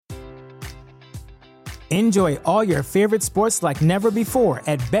Enjoy all your favorite sports like never before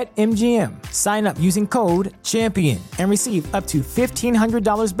at BetMGM. Sign up using code CHAMPION and receive up to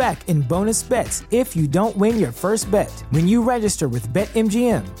 $1,500 back in bonus bets if you don't win your first bet. When you register with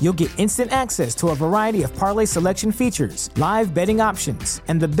BetMGM, you'll get instant access to a variety of parlay selection features, live betting options,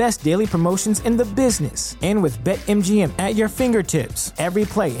 and the best daily promotions in the business. And with BetMGM at your fingertips, every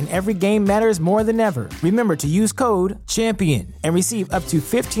play and every game matters more than ever. Remember to use code CHAMPION and receive up to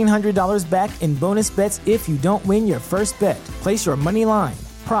 $1,500 back in bonus bets if you don't win your first bet. Place your money line,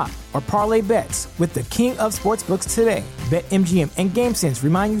 prop, or parlay bets with the king of sportsbooks today. BetMGM and GameSense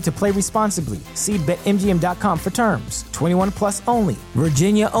remind you to play responsibly. See BetMGM.com for terms. 21 plus only.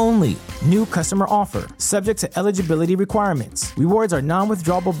 Virginia only. New customer offer. Subject to eligibility requirements. Rewards are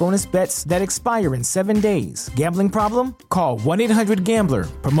non-withdrawable bonus bets that expire in 7 days. Gambling problem? Call 1-800-GAMBLER.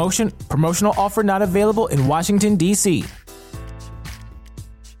 Promotional offer not available in Washington, D.C.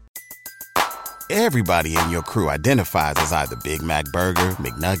 Everybody in your crew identifies as either Big Mac Burger,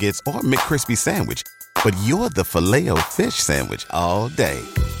 McNuggets, or McCrispy Sandwich. But you're the Filet-O-Fish Sandwich all day.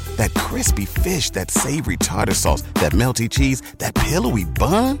 That crispy fish, that savory tartar sauce, that melty cheese, that pillowy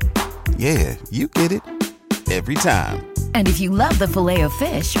bun. Yeah, you get it. Every time. And if you love the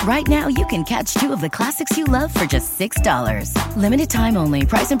Filet-O-Fish, right now you can catch two of the classics you love for just $6. Limited time only.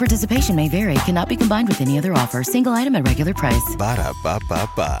 Price and participation may vary. Cannot be combined with any other offer. Single item at regular price.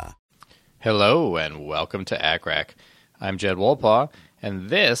 Ba-da-ba-ba-ba. Hello and welcome to ACCRAC. I'm Jed Wolpaw,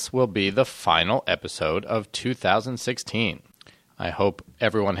 and this will be the final episode of 2016. I hope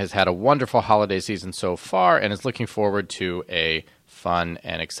everyone has had a wonderful holiday season so far and is looking forward to a fun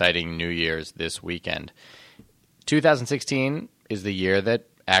and exciting New Year's this weekend. 2016 is the year that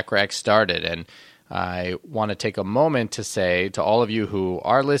ACCRAC started, and I want to take a moment to say to all of you who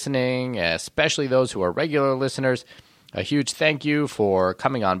are listening, especially those who are regular listeners, a huge thank you for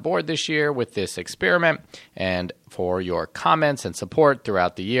coming on board this year with this experiment and for your comments and support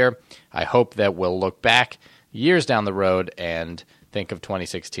throughout the year. I hope that we'll look back years down the road and think of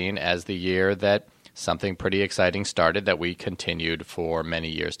 2016 as the year that something pretty exciting started that we continued for many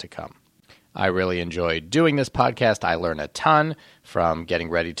years to come. I really enjoy doing this podcast. I learn a ton from getting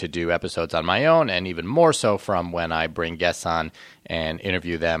ready to do episodes on my own, and even more so from when I bring guests on and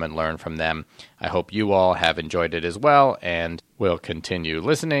interview them and learn from them. I hope you all have enjoyed it as well and will continue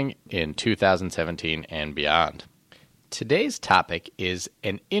listening in 2017 and beyond. Today's topic is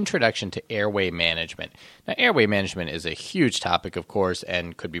an introduction to airway management. Now, airway management is a huge topic, of course,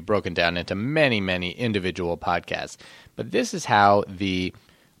 and could be broken down into many, many individual podcasts. But this is how the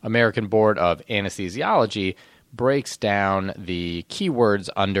American Board of Anesthesiology breaks down the keywords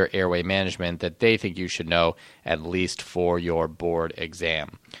under airway management that they think you should know, at least for your board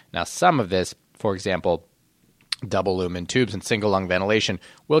exam. Now, some of this, for example, double lumen tubes and single lung ventilation,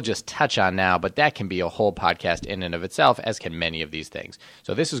 we'll just touch on now, but that can be a whole podcast in and of itself, as can many of these things.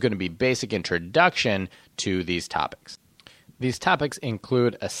 So this is going to be basic introduction to these topics. These topics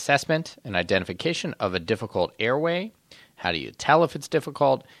include assessment and identification of a difficult airway. How do you tell if it's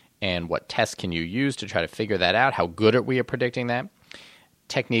difficult? And what tests can you use to try to figure that out? How good are we at predicting that?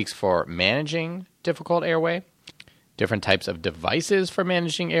 Techniques for managing difficult airway. Different types of devices for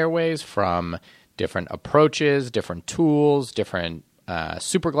managing airways, from different approaches, different tools, different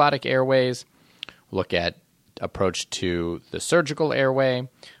supraglottic airways. We'll look at approach to the surgical airway.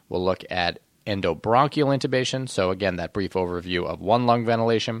 We'll look at endobronchial intubation. So again, that brief overview of one lung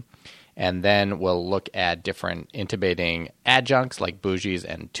ventilation. And then we'll look at different intubating adjuncts like bougies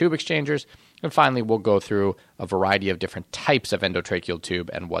and tube exchangers. And finally, we'll go through a variety of different types of endotracheal tube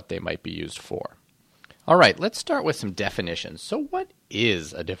and what they might be used for. All right, let's start with some definitions. So what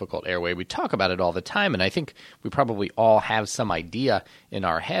is a difficult airway? We talk about it all the time, and I think we probably all have some idea in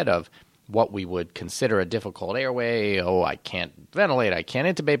our head of what we would consider a difficult airway. Oh, I can't ventilate, I can't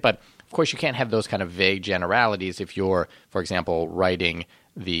intubate. But of course, you can't have those kind of vague generalities if you're, for example, writing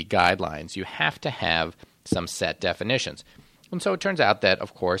the guidelines. You have to have some set definitions. And so it turns out that,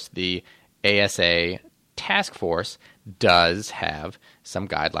 of course, the ASA task force does have some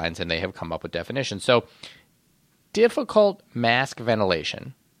guidelines, and they have come up with definitions. So difficult mask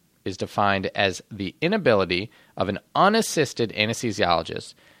ventilation is defined as the inability of an unassisted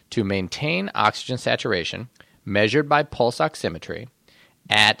anesthesiologist to maintain oxygen saturation measured by pulse oximetry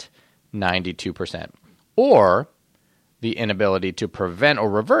at 92%, or the inability to prevent or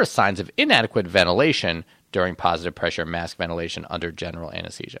reverse signs of inadequate ventilation during positive pressure mask ventilation under general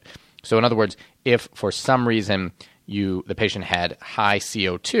anesthesia. So in other words, if for some reason the patient had high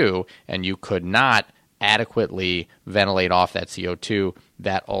CO2 and you could not adequately ventilate off that CO2,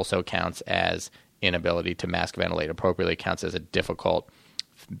 that also counts as inability to mask ventilate appropriately, counts as a difficult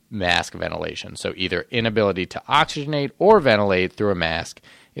mask ventilation. So either inability to oxygenate or ventilate through a mask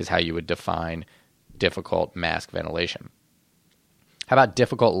is how you would define difficult mask ventilation. How about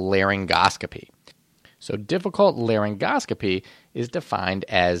difficult laryngoscopy? So difficult laryngoscopy is defined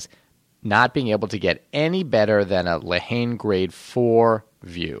as not being able to get any better than a Lehane grade 4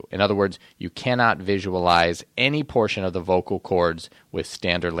 view. In other words, you cannot visualize any portion of the vocal cords with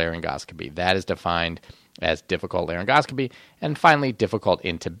standard laryngoscopy. That is defined as difficult laryngoscopy. And finally, difficult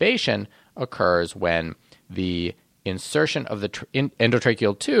intubation occurs when the insertion of the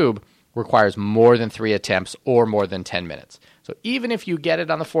endotracheal tube requires more than 3 attempts or more than 10 minutes. So even if you get it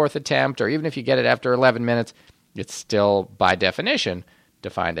on the 4th attempt, or even if you get it after 11 minutes, it's still, by definition,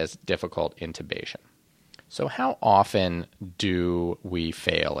 defined as difficult intubation. So how often do we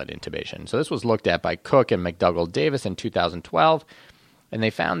fail at intubation? So this was looked at by Cook and McDougall Davis in 2012, and they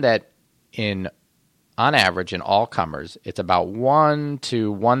found that on average, in all comers, it's about 1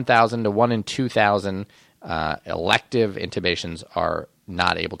 to 1,000 to 1 in 2,000 elective intubations are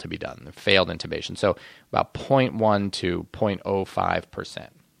not able to be done, failed intubation. So about 0.1 to 0.05%.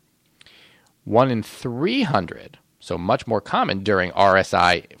 1 in 300, so much more common during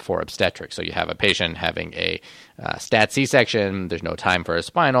RSI for obstetrics. So you have a patient having a stat C-section, there's no time for a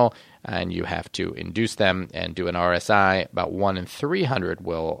spinal, and you have to induce them and do an RSI. About 1 in 300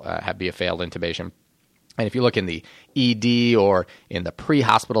 will be a failed intubation. And if you look in the ED or in the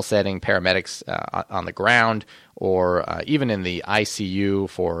pre-hospital setting, paramedics on the ground, or even in the ICU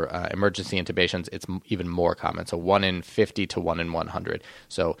for emergency intubations, it's even more common. So 1 in 50 to 1 in 100.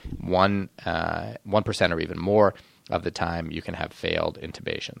 So 1% or even more of the time you can have failed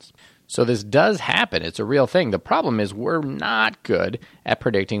intubations. So this does happen. It's a real thing. The problem is we're not good at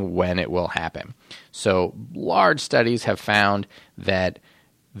predicting when it will happen. So large studies have found that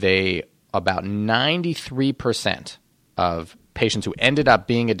about 93% of patients who ended up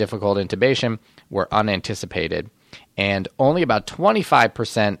being a difficult intubation were unanticipated, and only about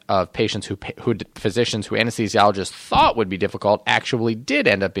 25% of patients who physicians who anesthesiologists thought would be difficult actually did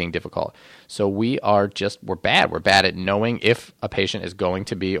end up being difficult. So we're bad. We're bad at knowing if a patient is going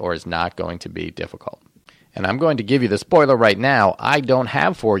to be or is not going to be difficult. And I'm going to give you the spoiler right now. I don't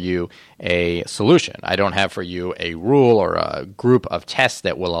have for you a solution. I don't have for you a rule or a group of tests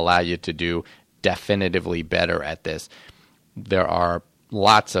that will allow you to do definitively better at this. There are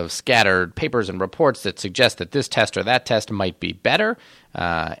lots of scattered papers and reports that suggest that this test or that test might be better,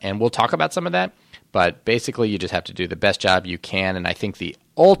 and we'll talk about some of that. But basically, you just have to do the best job you can, and I think the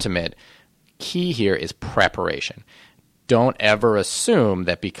ultimate key here is preparation. Don't ever assume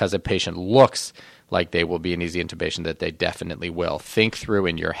that because a patient looks like they will be an easy intubation that they definitely will. Think through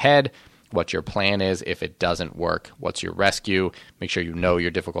in your head what your plan is. If it doesn't work, what's your rescue? Make sure you know your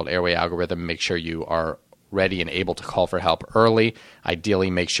difficult airway algorithm. Make sure you are ready and able to call for help early.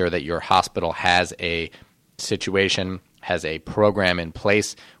 Ideally, make sure that your hospital has a situation, has a program in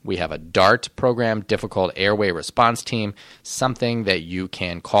place. We have a DART program, Difficult Airway Response Team, something that you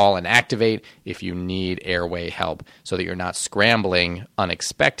can call and activate if you need airway help so that you're not scrambling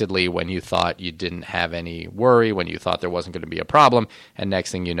unexpectedly when you thought you didn't have any worry, when you thought there wasn't going to be a problem, and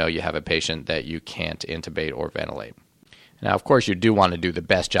next thing you know, you have a patient that you can't intubate or ventilate. Now, of course, you do want to do the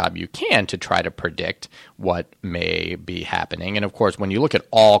best job you can to try to predict what may be happening. And of course, when you look at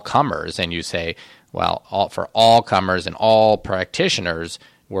all comers and you say, well, for all comers and all practitioners,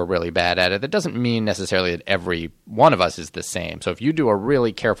 we're really bad at it, that doesn't mean necessarily that every one of us is the same. So if you do a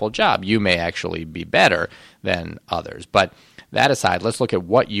really careful job, you may actually be better than others. But that aside, let's look at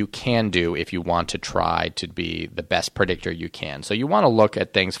what you can do if you want to try to be the best predictor you can. So you want to look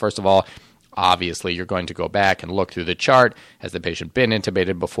at things, first of all. Obviously, you're going to go back and look through the chart. Has the patient been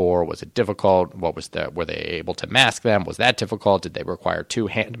intubated before? Was it difficult? Were they able to mask them? Was that difficult? Did they require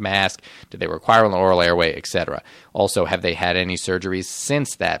two-hand mask? Did they require an oral airway, etc.? Also, have they had any surgeries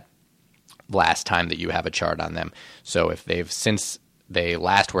since that last time that you have a chart on them? So if since they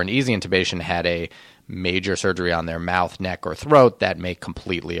last were an easy intubation, had a major surgery on their mouth, neck, or throat, that may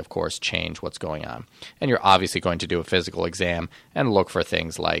completely, of course, change what's going on. And you're obviously going to do a physical exam and look for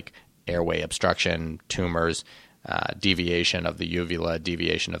things like airway obstruction, tumors, deviation of the uvula,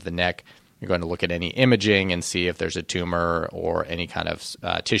 deviation of the neck. You're going to look at any imaging and see if there's a tumor or any kind of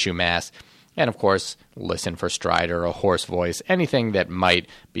tissue mass. And of course, listen for stridor, a hoarse voice, anything that might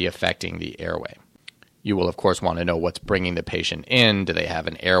be affecting the airway. You will, of course, want to know what's bringing the patient in. Do they have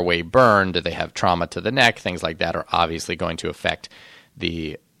an airway burn? Do they have trauma to the neck? Things like that are obviously going to affect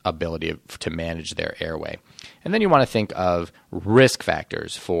the ability to manage their airway. And then you want to think of risk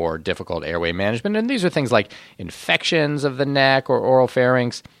factors for difficult airway management. And these are things like infections of the neck or oral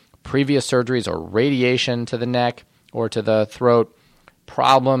pharynx, previous surgeries or radiation to the neck or to the throat,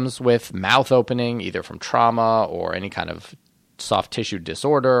 problems with mouth opening, either from trauma or any kind of soft tissue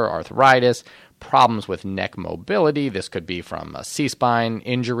disorder, arthritis, problems with neck mobility. This could be from a C-spine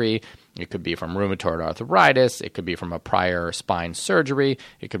injury. It could be from rheumatoid arthritis. It could be from a prior spine surgery.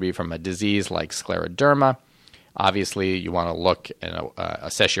 It could be from a disease like scleroderma. Obviously, you want to look and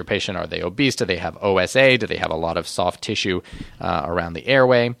assess your patient. Are they obese? Do they have OSA? Do they have a lot of soft tissue around the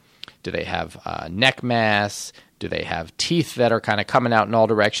airway? Do they have neck mass? Do they have teeth that are kind of coming out in all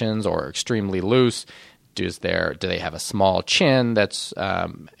directions or extremely loose? Do they have a small chin? Do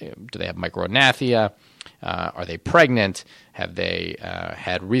they have micrognathia? Are they pregnant? Have they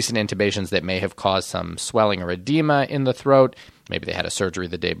had recent intubations that may have caused some swelling or edema in the throat? Maybe they had a surgery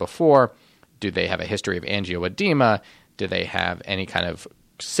the day before. Do they have a history of angioedema? Do they have any kind of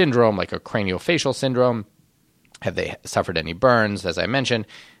syndrome like a craniofacial syndrome? Have they suffered any burns, as I mentioned?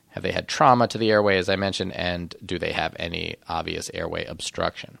 Have they had trauma to the airway, as I mentioned? And do they have any obvious airway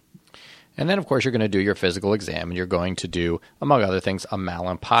obstruction? And then, of course, you're going to do your physical exam, and you're going to do, among other things, a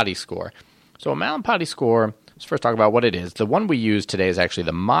Mallampati score. So a Mallampati score, let's first talk about what it is. The one we use today is actually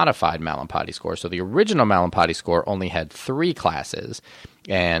the modified Mallampati score. So the original Mallampati score only had 3 classes,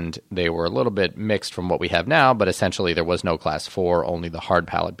 and they were a little bit mixed from what we have now, but essentially there was no class 4, only the hard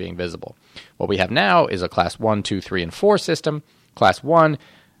palate being visible. What we have now is a class 1, 2, 3, and 4 system. Class 1,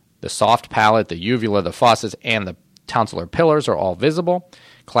 the soft palate, the uvula, the fauces, and the tonsillar pillars are all visible.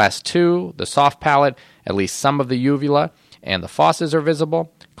 Class 2, the soft palate, at least some of the uvula and the fauces are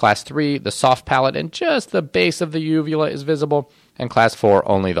visible. Class 3, the soft palate and just the base of the uvula is visible. And Class 4,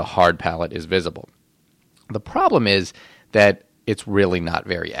 only the hard palate is visible. The problem is that it's really not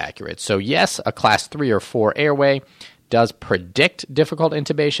very accurate. So yes, a Class 3 or 4 airway does predict difficult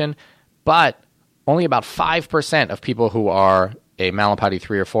intubation, but only about 5% of people who are a Mallampati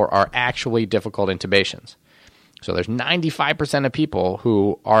 3 or 4 are actually difficult intubations. So there's 95% of people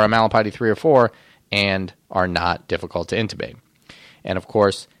who are a Mallampati 3 or 4 and are not difficult to intubate. And of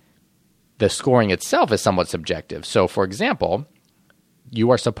course, the scoring itself is somewhat subjective. So for example, you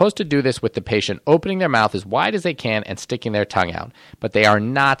are supposed to do this with the patient opening their mouth as wide as they can and sticking their tongue out. But they are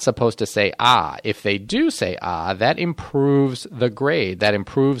not supposed to say, ah. If they do say, ah, that improves the grade. That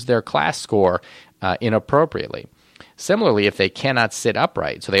improves their class score inappropriately. Similarly, if they cannot sit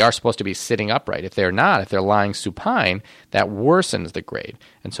upright, so they are supposed to be sitting upright. If they're not, if they're lying supine, that worsens the grade.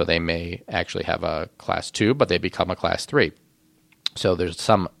 And so they may actually have a Class 2, but they become a Class 3. So there's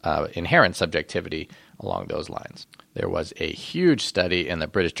some inherent subjectivity along those lines. There was a huge study in the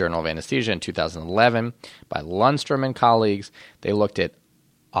British Journal of Anesthesia in 2011 by Lundstrom and colleagues. They looked at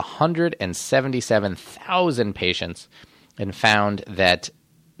 177,000 patients and found that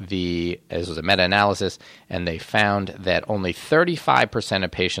this was a meta-analysis, and they found that only 35%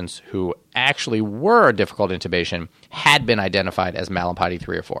 of patients who actually were difficult intubation had been identified as Mallampati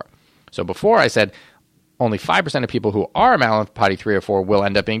 3 or 4. So before I said only 5% of people who are Mallampati 3 or 4 will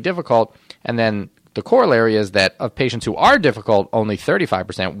end up being difficult, and then the corollary is that of patients who are difficult, only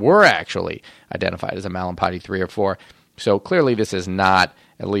 35% were actually identified as a Mallampati 3 or 4. So clearly this is not,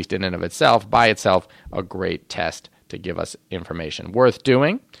 at least in and of itself, by itself, a great test to give us information. Worth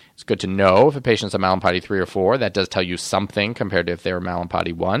doing. It's good to know if a patient's a Mallampati 3 or 4. That does tell you something compared to if they were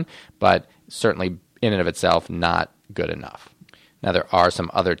Mallampati 1, but certainly in and of itself, not good enough. Now, there are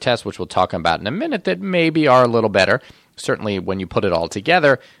some other tests, which we'll talk about in a minute, that maybe are a little better. Certainly, when you put it all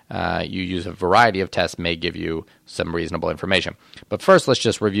together, you use a variety of tests may give you some reasonable information. But first, let's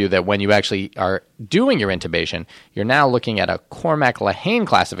just review that when you actually are doing your intubation, you're now looking at a Cormack-Lehane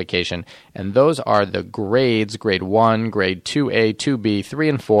classification, and those are the grades, grade 1, grade 2A, 2B, 3,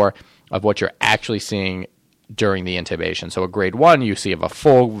 and 4, of what you're actually seeing during the intubation. So a grade 1, you see of a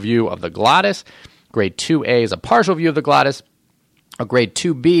full view of the glottis. Grade 2A is a partial view of the glottis. A grade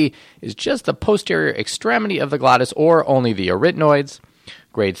 2B is just the posterior extremity of the glottis or only the arytenoids.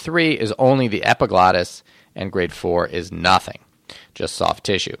 Grade 3 is only the epiglottis, and grade 4 is nothing, just soft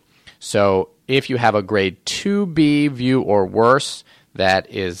tissue. So if you have a grade 2B view or worse, that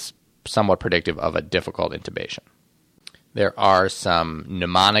is somewhat predictive of a difficult intubation. There are some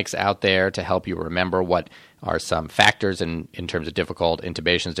mnemonics out there to help you remember what are some factors in terms of difficult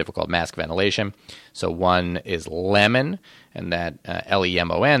intubations, difficult mask ventilation. So one is LEMON, and that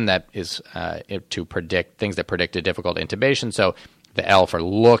LEMON, that is to predict things that predict a difficult intubation. So the L for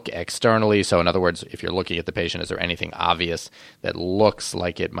look externally. So in other words, if you're looking at the patient, is there anything obvious that looks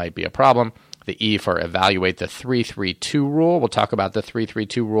like it might be a problem? The E for evaluate, the 3-3-2 rule. We'll talk about the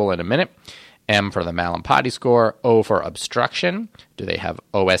 3-3-2 rule in a minute. M for the Mallampati score, O for obstruction, do they have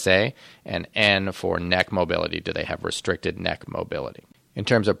OSA, and N for neck mobility, do they have restricted neck mobility. In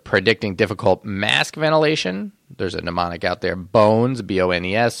terms of predicting difficult mask ventilation, there's a mnemonic out there: bones,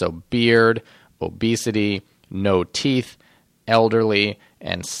 B-O-N-E-S, so beard, obesity, no teeth, elderly,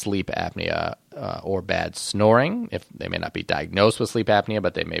 and sleep apnea or bad snoring. If they may not be diagnosed with sleep apnea,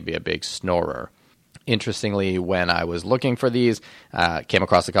 but they may be a big snorer. Interestingly, when I was looking for these, came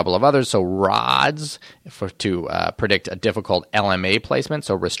across a couple of others. So RODS to predict a difficult LMA placement,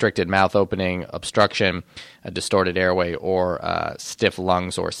 so restricted mouth opening, obstruction, a distorted airway, or stiff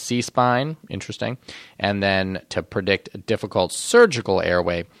lungs or C-spine. Interesting. And then to predict a difficult surgical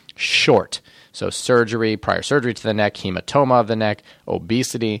airway, SHORT. So surgery, prior surgery to the neck, hematoma of the neck,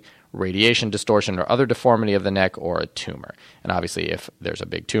 obesity, radiation distortion or other deformity of the neck, or a tumor. And obviously, if there's a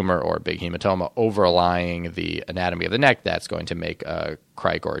big tumor or a big hematoma overlying the anatomy of the neck, that's going to make a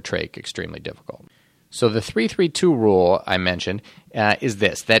crike or a trach extremely difficult. So the 3-3-2 rule I mentioned is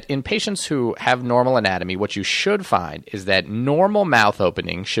this, that in patients who have normal anatomy, what you should find is that normal mouth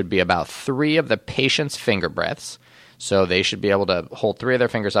opening should be about 3 of the patient's finger breaths. So they should be able to hold 3 of their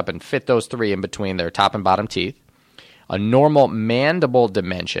fingers up and fit those 3 in between their top and bottom teeth. A normal mandible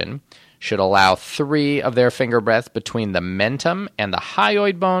dimension should allow 3 of their finger breaths between the mentum and the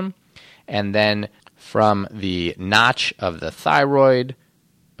hyoid bone, and then from the notch of the thyroid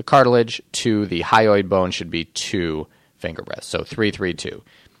cartilage to the hyoid bone should be 2 finger breaths, so 3-3-2.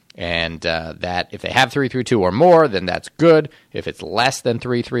 And that if they have 3-3-2 or more, then that's good. If it's less than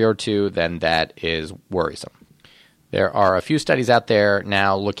 3-3 or 2, then that is worrisome. There are a few studies out there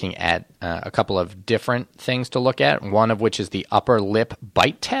now looking at a couple of different things to look at, one of which is the upper lip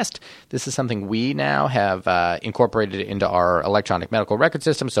bite test. This is something we now have incorporated into our electronic medical record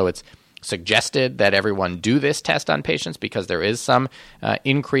system, so it's suggested that everyone do this test on patients because there is some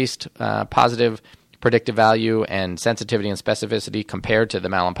increased positive predictive value and sensitivity and specificity compared to the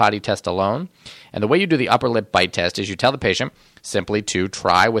Mallampati test alone. And the way you do the upper lip bite test is you tell the patient simply to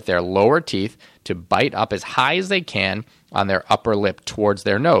try with their lower teeth to bite up as high as they can on their upper lip towards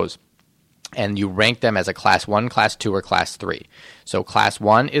their nose. And you rank them as a class 1, class 2, or class 3. So class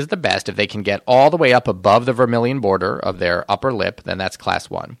 1 is the best. If they can get all the way up above the vermilion border of their upper lip, then that's class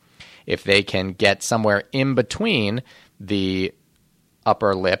 1. If they can get somewhere in between the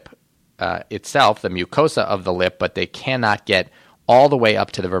upper lip itself, the mucosa of the lip, but they cannot get all the way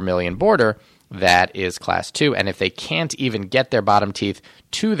up to the vermilion border, that is class 2. And if they can't even get their bottom teeth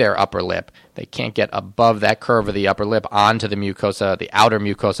to their upper lip, they can't get above that curve of the upper lip onto the mucosa, the outer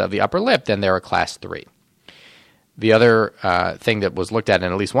mucosa of the upper lip, then they're a class 3. The other thing that was looked at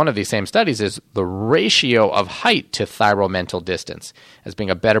in at least one of these same studies is the ratio of height to thyromental distance as being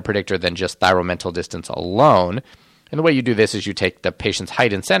a better predictor than just thyromental distance alone. And the way you do this is you take the patient's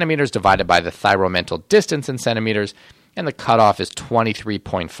height in centimeters divided by the thyromental distance in centimeters, and the cutoff is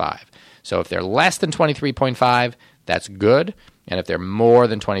 23.5. So if they're less than 23.5, that's good. And if they're more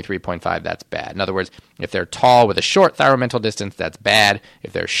than 23.5, that's bad. In other words, if they're tall with a short thyromental distance, that's bad.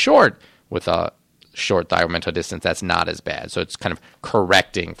 If they're short with a short thyromental distance, that's not as bad. So it's kind of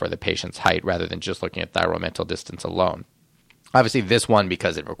correcting for the patient's height rather than just looking at thyromental distance alone. Obviously, this one,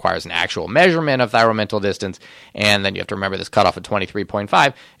 because it requires an actual measurement of thyromental distance, and then you have to remember this cutoff of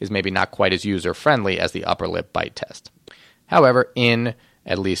 23.5 is maybe not quite as user-friendly as the upper lip bite test. However, in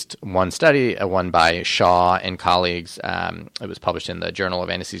at least one study, one by Shaw and colleagues, it was published in the Journal of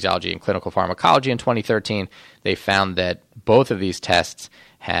Anesthesiology and Clinical Pharmacology in 2013, they found that both of these tests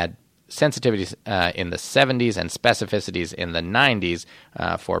had sensitivities in the 70s and specificities in the 90s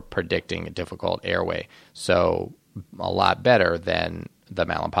for predicting a difficult airway. So a lot better than the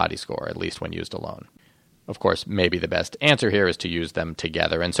Mallampati score, at least when used alone. Of course, maybe the best answer here is to use them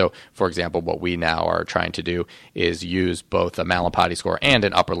together. And so, for example, what we now are trying to do is use both a Mallampati score and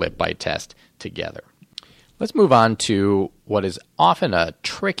an upper lip bite test together. Let's move on to what is often a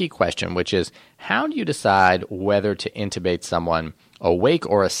tricky question, which is how do you decide whether to intubate someone awake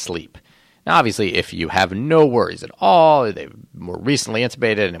or asleep? Now, obviously, if you have no worries at all, they were recently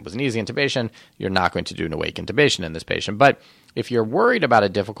intubated and it was an easy intubation, you're not going to do an awake intubation in this patient. But if you're worried about a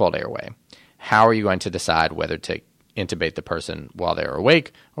difficult airway, how are you going to decide whether to intubate the person while they're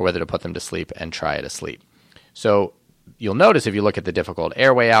awake or whether to put them to sleep and try it asleep? So you'll notice if you look at the difficult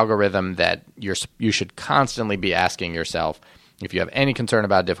airway algorithm that you should constantly be asking yourself, if you have any concern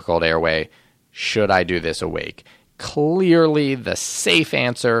about difficult airway, should I do this awake? Clearly, the safe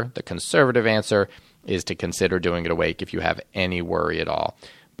answer, the conservative answer, is to consider doing it awake if you have any worry at all.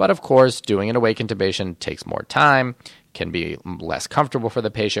 But of course, doing an awake intubation takes more time, can be less comfortable for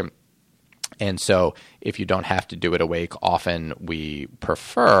the patient. And so if you don't have to do it awake, often we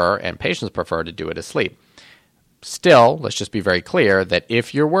prefer, and patients prefer, to do it asleep. Still, let's just be very clear that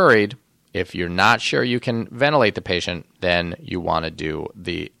if you're worried, If you're not sure you can ventilate the patient, then you want to do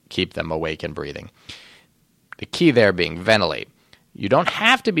keep them awake and breathing. The key there being ventilate. You don't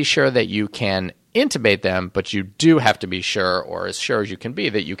have to be sure that you can intubate them, but you do have to be sure, or as sure as you can be,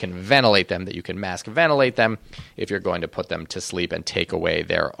 that you can ventilate them, that you can mask ventilate them if you're going to put them to sleep and take away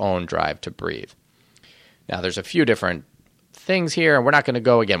their own drive to breathe. Now, there's a few different things here, and we're not going to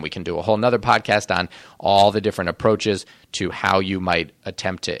go again. We can do a whole nother podcast on all the different approaches to how you might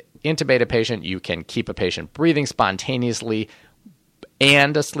attempt to intubate a patient. You can keep a patient breathing spontaneously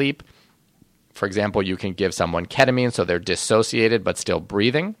and asleep. For example, you can give someone ketamine so they're dissociated but still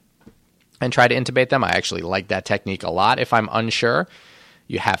breathing and try to intubate them. I actually like that technique a lot if I'm unsure.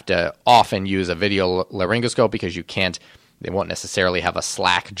 You have to often use a video laryngoscope because they won't necessarily have a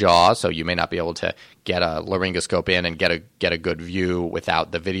slack jaw, so you may not be able to get a laryngoscope in and get a good view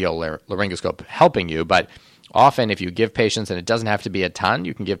without the video laryngoscope helping you. But often if you give patients, and it doesn't have to be a ton,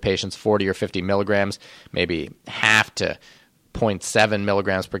 you can give patients 40 or 50 milligrams, maybe half to 0.7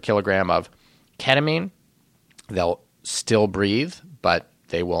 milligrams per kilogram of ketamine. They'll still breathe, but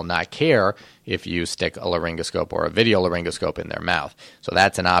they will not care if you stick a laryngoscope or a video laryngoscope in their mouth. So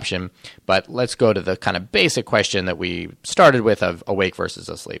that's an option. But let's go to the kind of basic question that we started with of awake versus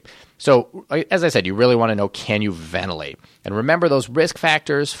asleep. So as I said, you really want to know, can you ventilate? And remember those risk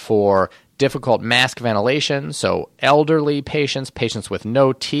factors for difficult mask ventilation. So elderly patients, patients with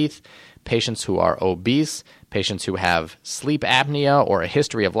no teeth, patients who are obese, patients who have sleep apnea or a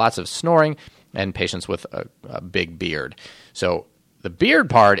history of lots of snoring, and patients with a big beard. So the beard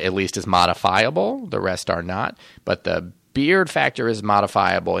part, at least, is modifiable. The rest are not. But the beard factor is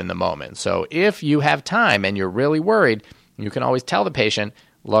modifiable in the moment. So if you have time and you're really worried, you can always tell the patient,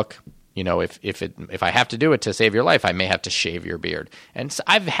 look, if I have to do it to save your life, I may have to shave your beard. And so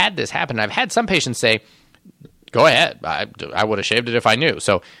I've had this happen. I've had some patients say, go ahead. I would have shaved it if I knew.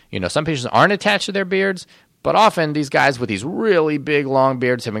 So, some patients aren't attached to their beards, but often these guys with these really big, long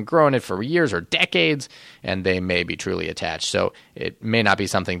beards have been growing it for years or decades, and they may be truly attached. So it may not be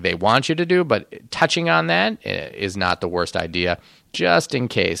something they want you to do, but touching on that is not the worst idea, just in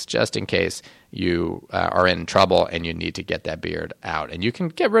case you are in trouble and you need to get that beard out. And you can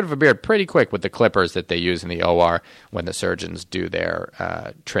get rid of a beard pretty quick with the clippers that they use in the OR when the surgeons do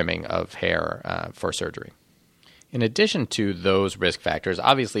their trimming of hair for surgery. In addition to those risk factors,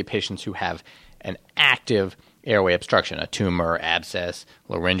 obviously patients who have an active airway obstruction, a tumor, abscess,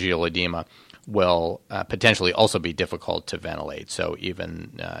 laryngeal edema, will potentially also be difficult to ventilate. So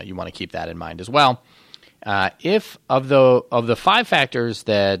even you want to keep that in mind as well. If of the 5 factors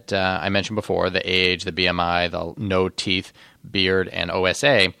that I mentioned before, the age, the BMI, the no teeth, beard, and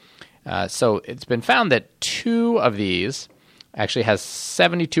OSA, so it's been found that 2 of these actually has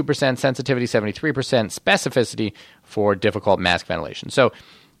 72% sensitivity, 73% specificity for difficult mask ventilation. So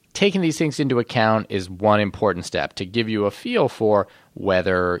taking these things into account is one important step to give you a feel for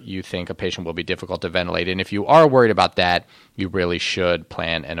whether you think a patient will be difficult to ventilate. And if you are worried about that, you really should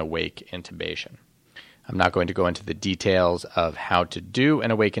plan an awake intubation. I'm not going to go into the details of how to do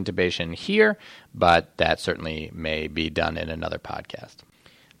an awake intubation here, but that certainly may be done in another podcast.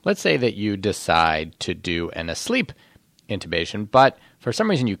 Let's say that you decide to do an asleep intubation, but for some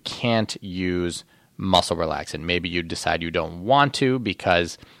reason you can't use muscle relaxant. Maybe you decide you don't want to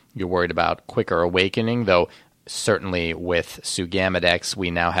because you're worried about quicker awakening, though certainly with Sugamidex, we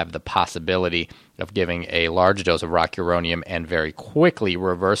now have the possibility of giving a large dose of rocuronium and very quickly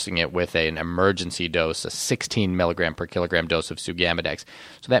reversing it with an emergency dose, a 16 milligram per kilogram dose of Sugamidex.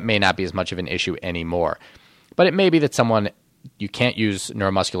 So that may not be as much of an issue anymore. But it may be that you can't use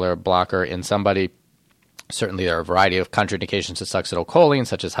neuromuscular blocker in somebody. Certainly there are a variety of contraindications to succinylcholine,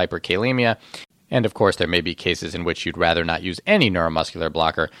 such as hyperkalemia. And of course, there may be cases in which you'd rather not use any neuromuscular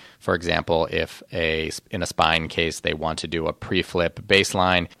blocker. For example, if in a spine case, they want to do a pre-flip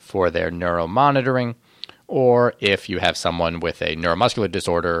baseline for their neuromonitoring, or if you have someone with a neuromuscular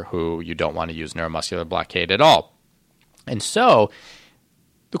disorder who you don't want to use neuromuscular blockade at all. And so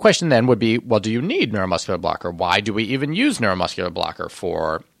the question then would be, well, do you need neuromuscular blocker? Why do we even use neuromuscular blocker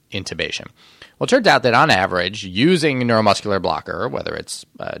for intubation? Well, it turns out that on average, using neuromuscular blocker, whether it's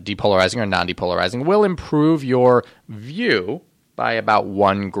depolarizing or non-depolarizing, will improve your view by about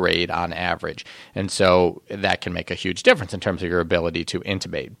 1 grade on average. And so that can make a huge difference in terms of your ability to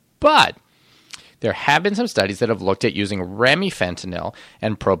intubate. But there have been some studies that have looked at using remifentanil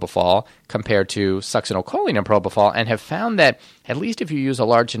and propofol compared to succinylcholine and propofol and have found that at least if you use a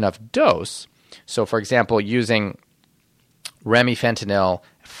large enough dose, so for example, using remifentanil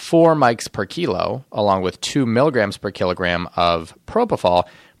 4 mics per kilo, along with 2 milligrams per kilogram of propofol,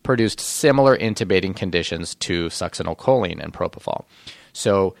 produced similar intubating conditions to succinylcholine and propofol.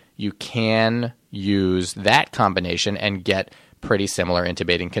 So you can use that combination and get pretty similar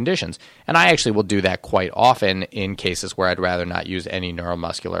intubating conditions. And I actually will do that quite often in cases where I'd rather not use any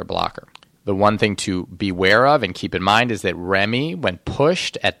neuromuscular blocker. The one thing to beware of and keep in mind is that REMI, when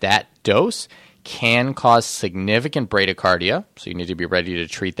pushed at that dose, can cause significant bradycardia, so you need to be ready to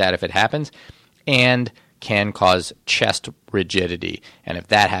treat that if it happens, and can cause chest rigidity. And if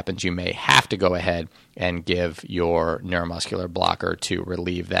that happens, you may have to go ahead and give your neuromuscular blocker to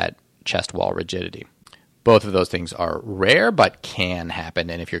relieve that chest wall rigidity. Both of those things are rare, but can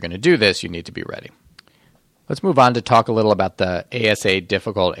happen, and if you're going to do this, you need to be ready. Let's move on to talk a little about the ASA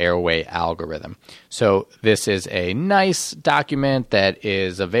difficult airway algorithm. So this is a nice document that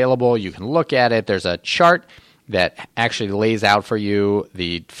is available. You can look at it. There's a chart that actually lays out for you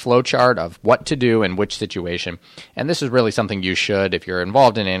the flow chart of what to do in which situation. And this is really something you should, if you're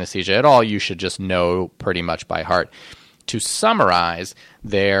involved in anesthesia at all, you should just know pretty much by heart. To summarize,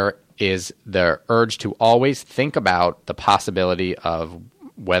 there is the urge to always think about the possibility of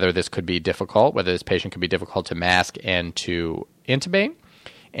whether this could be difficult, whether this patient could be difficult to mask and to intubate,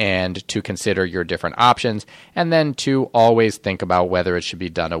 and to consider your different options, and then to always think about whether it should be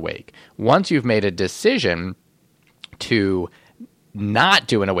done awake. Once you've made a decision to not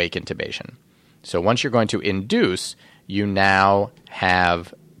do an awake intubation, so once you're going to induce, you now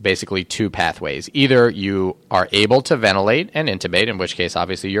have basically two pathways. Either you are able to ventilate and intubate, in which case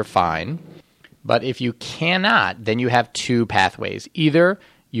obviously you're fine. But if you cannot, then you have two pathways. Either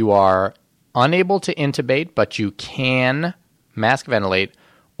you are unable to intubate, but you can mask ventilate,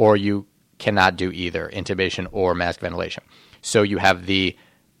 or you cannot do either intubation or mask ventilation. So you have the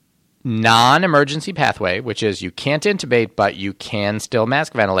non-emergency pathway, which is you can't intubate, but you can still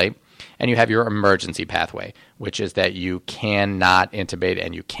mask ventilate. And you have your emergency pathway, which is that you cannot intubate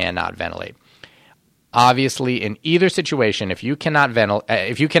and you cannot ventilate. Obviously, in either situation, if you cannot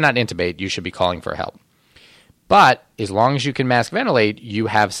intubate, you should be calling for help. But as long as you can mask ventilate, you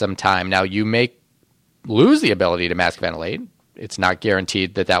have some time. Now, you may lose the ability to mask ventilate. It's not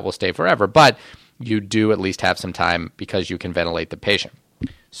guaranteed that that will stay forever, but you do at least have some time because you can ventilate the patient.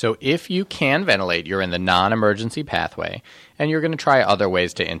 So if you can ventilate, you're in the non-emergency pathway, and you're going to try other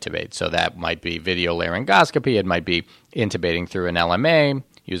ways to intubate. So that might be video laryngoscopy. It might be intubating through an LMA,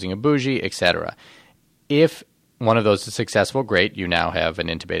 using a bougie, etc. If one of those is successful, great, you now have an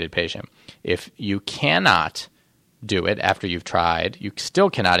intubated patient. If you cannot do it after you've tried, you still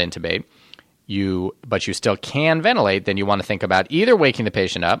cannot intubate, but you still can ventilate, then you want to think about either waking the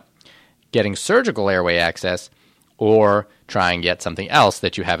patient up, getting surgical airway access, or trying yet something else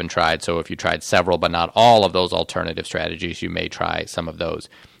that you haven't tried. So if you tried several but not all of those alternative strategies, you may try some of those.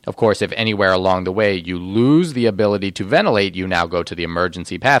 Of course, if anywhere along the way you lose the ability to ventilate, you now go to the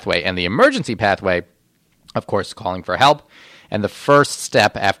emergency pathway. And the emergency pathway, of course, calling for help. And the first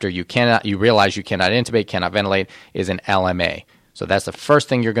step after you realize you cannot intubate, cannot ventilate, is an LMA. So that's the first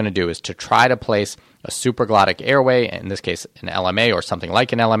thing you're going to do, is to try to place a supraglottic airway, in this case an LMA or something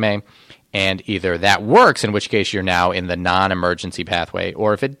like an LMA, and either that works, in which case you're now in the non-emergency pathway,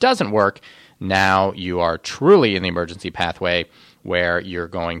 or if it doesn't work, now you are truly in the emergency pathway, where you're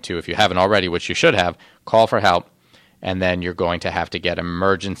going to, if you haven't already, which you should have, call for help, and then you're going to have to get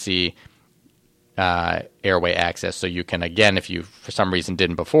emergency airway access. So you can, again, if you for some reason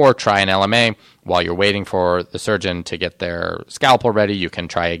didn't before, try an LMA while you're waiting for the surgeon to get their scalpel ready. You can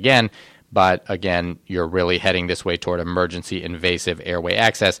try again, but again, you're really heading this way toward emergency invasive airway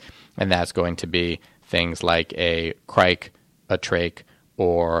access, and that's going to be things like a crike, a trach,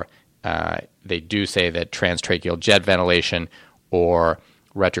 or they do say that transtracheal jet ventilation or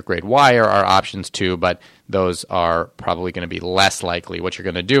retrograde wire are options too, but those are probably going to be less likely. What you're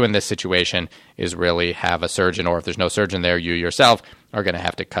going to do in this situation is really have a surgeon, or if there's no surgeon there, you yourself are going to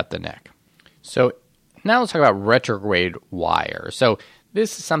have to cut the neck. So now let's talk about retrograde wire. So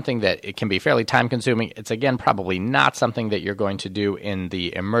this is something that it can be fairly time-consuming. It's, again, probably not something that you're going to do in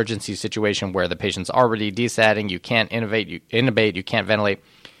the emergency situation where the patient's already desatting, you can't intubate, you can't ventilate.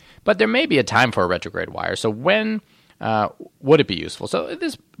 But there may be a time for a retrograde wire. So when would it be useful? So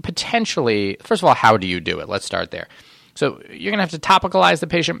this potentially, first of all, how do you do it? Let's start there. So you're going to have to topicalize the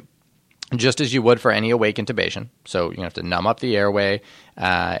patient just as you would for any awake intubation. So you're going to have to numb up the airway,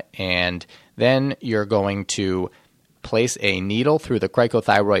 and then you're going to place a needle through the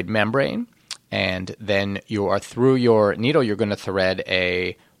cricothyroid membrane, and then through your needle, you're going to thread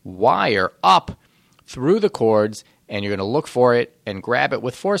a wire up through the cords, and you're going to look for it and grab it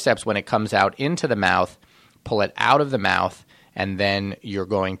with forceps when it comes out into the mouth, pull it out of the mouth, and then you're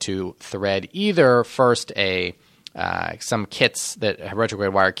going to thread either first some kits, that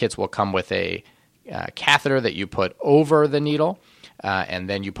retrograde wire kits will come with a catheter that you put over the needle, and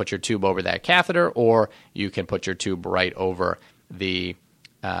then you put your tube over that catheter, or you can put your tube right over the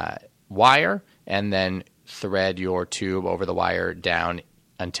wire and then thread your tube over the wire down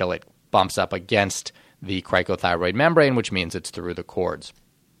until it bumps up against the cricothyroid membrane, which means it's through the cords.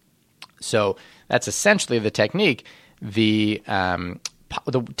 So that's essentially the technique. The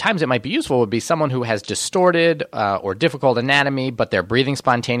times it might be useful would be someone who has distorted or difficult anatomy, but they're breathing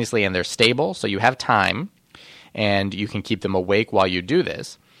spontaneously and they're stable, so you have time, and you can keep them awake while you do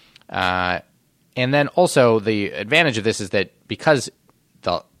this. And then also the advantage of this is that because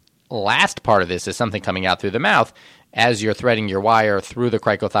the last part of this is something coming out through the mouth, as you're threading your wire through the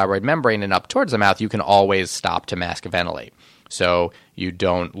cricothyroid membrane and up towards the mouth, you can always stop to mask ventilate. So you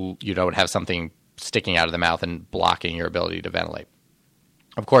don't have something sticking out of the mouth and blocking your ability to ventilate.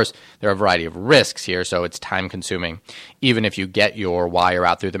 Of course, there are a variety of risks here, so it's time-consuming. Even if you get your wire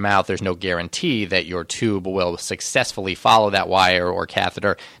out through the mouth, there's no guarantee that your tube will successfully follow that wire or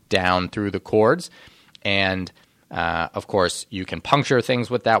catheter down through the cords. And, of course, you can puncture things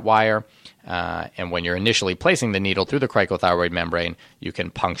with that wire. And when you're initially placing the needle through the cricothyroid membrane, you can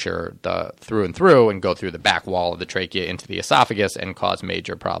puncture the through and through and go through the back wall of the trachea into the esophagus and cause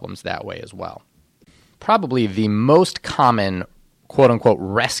major problems that way as well. Probably the most common quote-unquote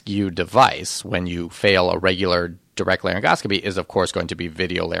rescue device when you fail a regular direct laryngoscopy is, of course, going to be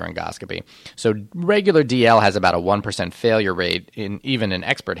video laryngoscopy. So regular DL has about a 1% failure rate even in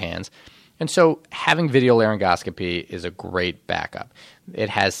expert hands. And so having video laryngoscopy is a great backup. It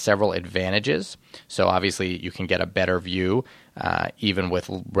has several advantages. So obviously you can get a better view even with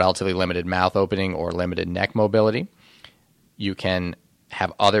relatively limited mouth opening or limited neck mobility. You can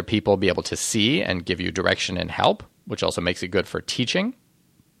have other people be able to see and give you direction and help, which also makes it good for teaching.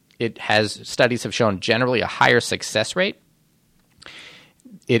 Studies have shown generally a higher success rate.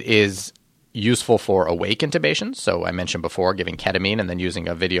 It is useful for awake intubation. So I mentioned before giving ketamine and then using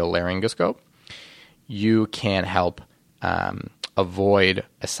a video laryngoscope. You can help avoid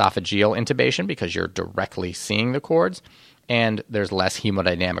esophageal intubation because you're directly seeing the cords, and there's less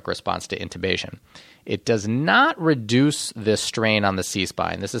hemodynamic response to intubation. It does not reduce the strain on the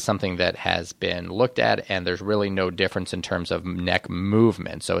C-spine. This is something that has been looked at, and there's really no difference in terms of neck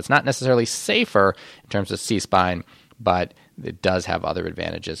movement. So it's not necessarily safer in terms of C-spine, but it does have other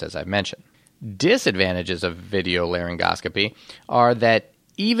advantages, as I've mentioned. Disadvantages of video laryngoscopy are that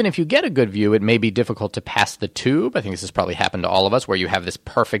even if you get a good view, it may be difficult to pass the tube. I think this has probably happened to all of us, where you have this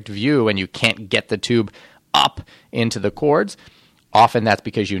perfect view and you can't get the tube up into the cords. Often that's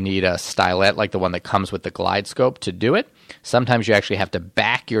because you need a stylet like the one that comes with the glide scope to do it. Sometimes you actually have to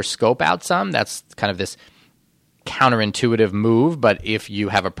back your scope out some. That's kind of this counterintuitive move, but if you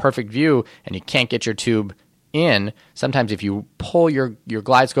have a perfect view and you can't get your tube in, sometimes if you pull your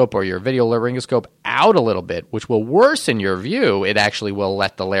glide scope or your video laryngoscope out a little bit, which will worsen your view, it actually will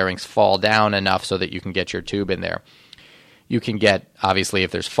let the larynx fall down enough so that you can get your tube in there. You can get, obviously,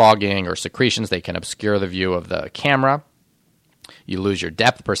 if there's fogging or secretions, they can obscure the view of the camera. You lose your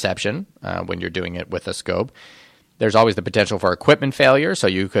depth perception when you're doing it with a scope. There's always the potential for equipment failure, so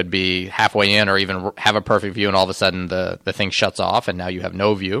you could be halfway in or even have a perfect view and all of a sudden the thing shuts off and now you have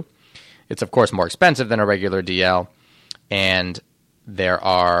no view. It's, of course, more expensive than a regular DL, and there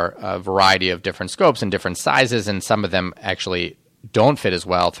are a variety of different scopes and different sizes, and some of them actually don't fit as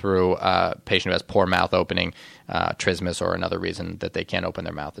well through a patient who has poor mouth opening, trismus, or another reason that they can't open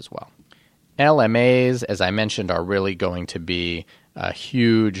their mouth as well. LMAs, as I mentioned, are really going to be a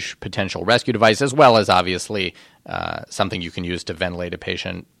huge potential rescue device, as well as obviously something you can use to ventilate a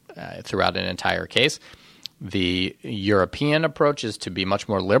patient throughout an entire case. The European approach is to be much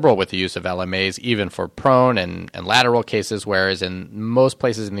more liberal with the use of LMAs, even for prone and lateral cases, whereas in most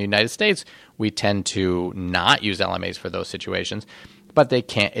places in the United States, we tend to not use LMAs for those situations, but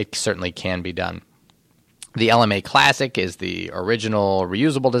it certainly can be done. The LMA Classic is the original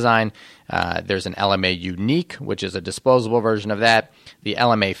reusable design. There's an LMA Unique, which is a disposable version of that. The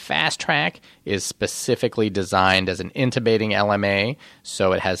LMA Fast Track is specifically designed as an intubating LMA,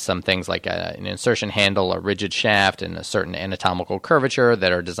 so it has some things like an insertion handle, a rigid shaft, and a certain anatomical curvature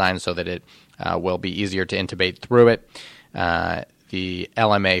that are designed so that it will be easier to intubate through it. The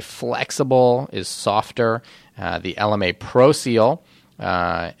LMA Flexible is softer. The LMA ProSeal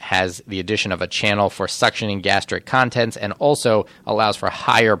has the addition of a channel for suctioning gastric contents and also allows for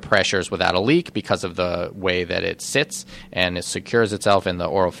higher pressures without a leak because of the way that it sits and it secures itself in the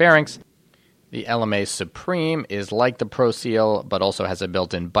oropharynx. The LMA Supreme is like the ProSeal but also has a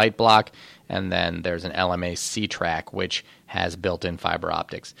built-in bite block, and then there's an LMA C-Track which has built-in fiber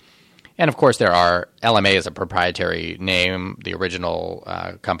optics. And of course, there are LMA is a proprietary name, the original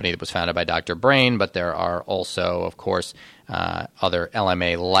company that was founded by Dr. Brain, but there are also, of course, other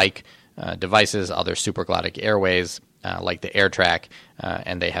LMA-like devices, other supraglottic airways like the AirTrack,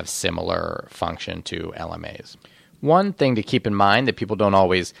 and they have similar function to LMAs. One thing to keep in mind that people don't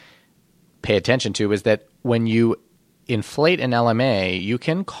always pay attention to is that when you inflate an LMA, you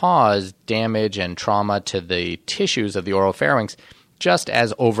can cause damage and trauma to the tissues of the oropharynx, just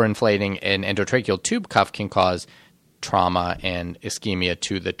as overinflating an endotracheal tube cuff can cause trauma and ischemia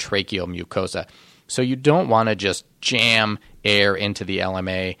to the tracheal mucosa. So you don't want to just jam air into the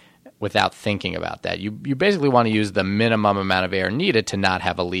LMA without thinking about that. You basically want to use the minimum amount of air needed to not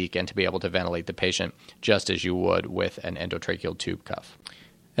have a leak and to be able to ventilate the patient just as you would with an endotracheal tube cuff.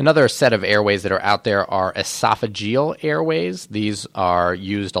 Another set of airways that are out there are esophageal airways. These are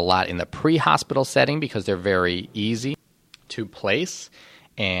used a lot in the pre-hospital setting because they're very easy to place,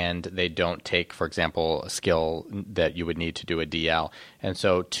 and they don't take, for example, a skill that you would need to do a DL. And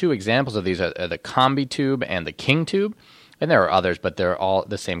so two examples of these are the Combi tube and the King tube. And there are others, but they're all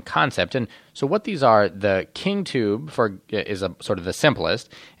the same concept. And so what these are, the King tube is sort of the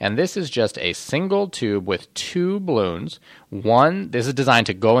simplest, and this is just a single tube with two balloons. This is designed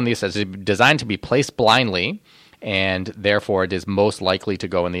to go in it's designed to be placed blindly, and therefore it is most likely to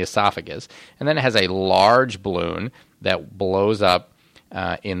go in the esophagus. And then it has a large balloon that blows up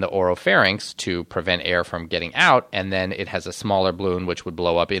in the oropharynx to prevent air from getting out, and then it has a smaller balloon which would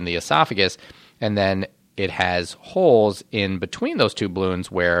blow up in the esophagus, and then it has holes in between those two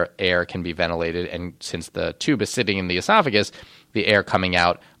balloons where air can be ventilated, and since the tube is sitting in the esophagus, the air coming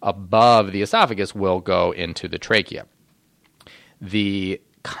out above the esophagus will go into the trachea. The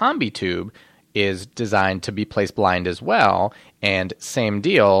Combi tube is designed to be placed blind as well, and same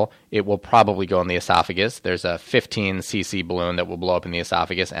deal, it will probably go in the esophagus. There's a 15 cc balloon that will blow up in the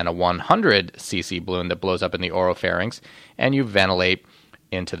esophagus and a 100 cc balloon that blows up in the oropharynx, and you ventilate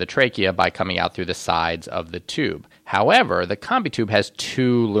into the trachea by coming out through the sides of the tube. However, the Combi tube has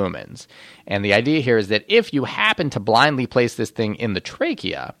 2 lumens, and the idea here is that if you happen to blindly place this thing in the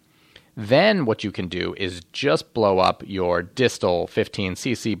trachea, then what you can do is just blow up your distal 15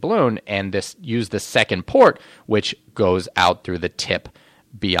 cc balloon and use the second port, which goes out through the tip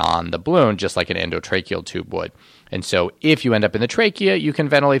beyond the balloon, just like an endotracheal tube would. And so if you end up in the trachea, you can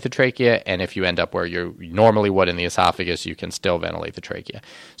ventilate the trachea, and if you end up where you normally would in the esophagus, you can still ventilate the trachea.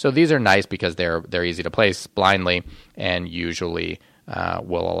 So these are nice because they're easy to place blindly, and usually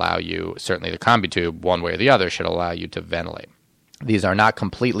will allow you, certainly the Combi tube, one way or the other, should allow you to ventilate. These are not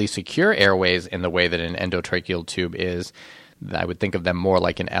completely secure airways in the way that an endotracheal tube is. I would think of them more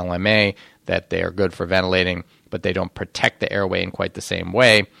like an LMA, that they are good for ventilating, but they don't protect the airway in quite the same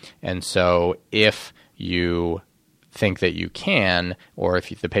way. And so if you think that you can, or if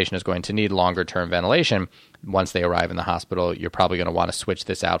the patient is going to need longer-term ventilation, once they arrive in the hospital, you're probably going to want to switch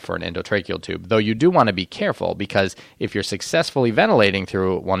this out for an endotracheal tube. Though you do want to be careful, because if you're successfully ventilating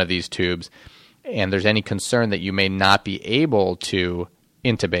through one of these tubes, and there's any concern that you may not be able to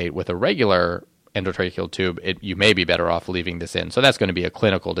intubate with a regular endotracheal tube, you may be better off leaving this in. So that's going to be a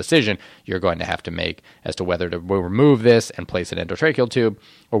clinical decision you're going to have to make as to whether to remove this and place an endotracheal tube,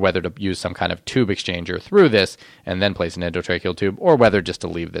 or whether to use some kind of tube exchanger through this and then place an endotracheal tube, or whether just to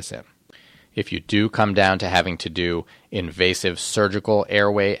leave this in. If you do come down to having to do invasive surgical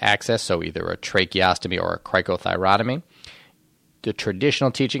airway access, so either a tracheostomy or a cricothyrotomy, the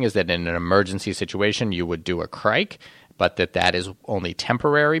traditional teaching is that in an emergency situation you would do a cric, but that is only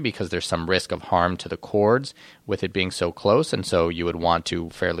temporary because there's some risk of harm to the cords with it being so close, and so you would want to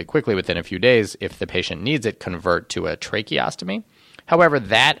fairly quickly, within a few days, if the patient needs it, convert to a tracheostomy. However,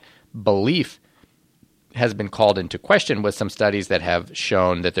 that belief has been called into question with some studies that have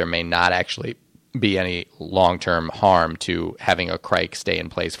shown that there may not actually be any long-term harm to having a cric stay in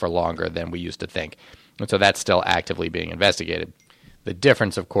place for longer than we used to think. And so that's still actively being investigated. The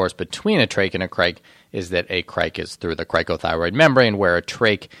difference, of course, between a trach and a cric is that a cric is through the cricothyroid membrane, where a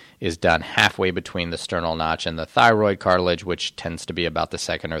trach is done halfway between the sternal notch and the thyroid cartilage, which tends to be about the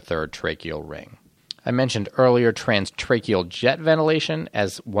second or third tracheal ring. I mentioned earlier transtracheal jet ventilation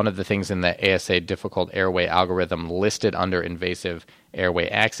as one of the things in the ASA difficult airway algorithm listed under invasive airway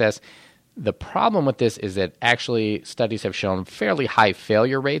access. The problem with this is that actually studies have shown fairly high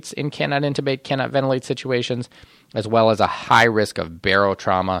failure rates in cannot intubate, cannot ventilate situations, as well as a high risk of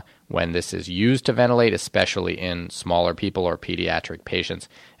barotrauma when this is used to ventilate, especially in smaller people or pediatric patients.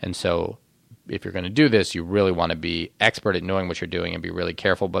 And so if you're going to do this, you really want to be expert at knowing what you're doing and be really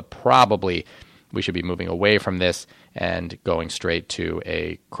careful, but probably we should be moving away from this and going straight to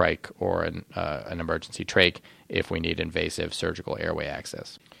a cric or an emergency trach if we need invasive surgical airway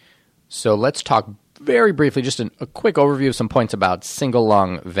access. So let's talk very briefly, just a quick overview of some points about single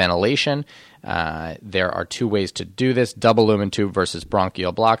lung ventilation. There are two ways to do this, double lumen tube versus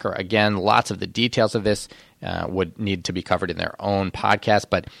bronchial blocker. Again, lots of the details of this would need to be covered in their own podcast,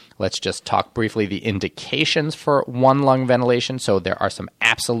 but let's just talk briefly the indications for one lung ventilation. So there are some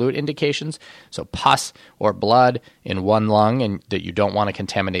absolute indications. So pus or blood in one lung, and that you don't want to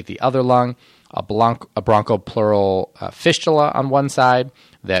contaminate the other lung. A bronchopleural fistula on one side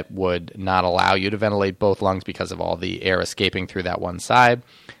that would not allow you to ventilate both lungs because of all the air escaping through that one side.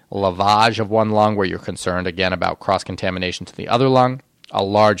 Lavage of one lung where you're concerned, again, about cross-contamination to the other lung. A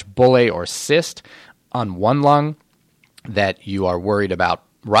large bullae or cyst on one lung that you are worried about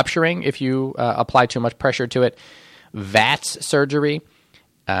rupturing if you apply too much pressure to it. VATS surgery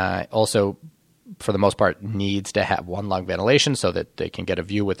also, for the most part, needs to have one lung ventilation so that they can get a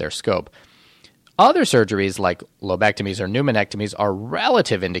view with their scope. Other surgeries like lobectomies or pneumonectomies are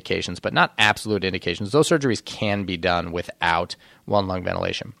relative indications, but not absolute indications. Those surgeries can be done without one lung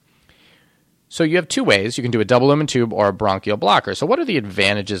ventilation. So you have two ways. You can do a double lumen tube or a bronchial blocker. So what are the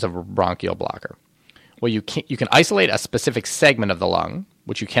advantages of a bronchial blocker? Well, you can isolate a specific segment of the lung,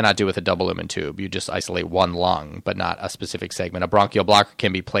 which you cannot do with a double lumen tube. You just isolate one lung, but not a specific segment. A bronchial blocker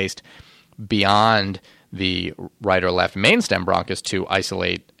can be placed beyond the right or left mainstem bronchus to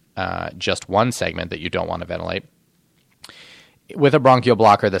isolate just one segment that you don't want to ventilate. With a bronchial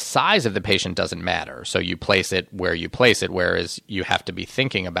blocker, the size of the patient doesn't matter. So you place it where you place it, whereas you have to be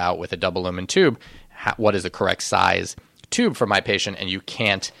thinking about with a double lumen tube, what is the correct size tube for my patient, and you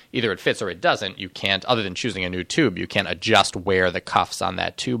can't, either it fits or it doesn't, you can't, other than choosing a new tube, you can't adjust where the cuffs on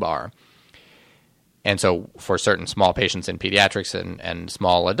that tube are. And so for certain small patients in pediatrics and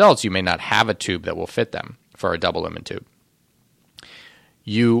small adults, you may not have a tube that will fit them for a double lumen tube.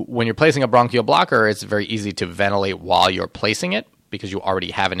 When you're placing a bronchial blocker, it's very easy to ventilate while you're placing it because you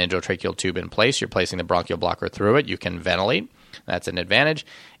already have an endotracheal tube in place. You're placing the bronchial blocker through it. You can ventilate. That's an advantage.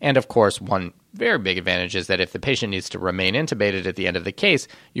 And of course, one very big advantage is that if the patient needs to remain intubated at the end of the case,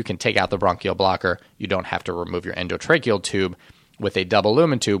 you can take out the bronchial blocker. You don't have to remove your endotracheal tube. With a double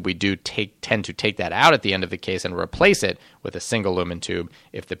lumen tube, we do tend to take that out at the end of the case and replace it with a single lumen tube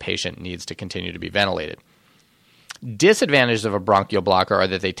if the patient needs to continue to be ventilated. Disadvantages of a bronchial blocker are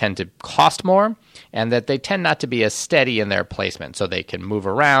that they tend to cost more and that they tend not to be as steady in their placement, so they can move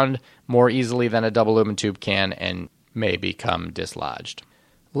around more easily than a double lumen tube can and may become dislodged.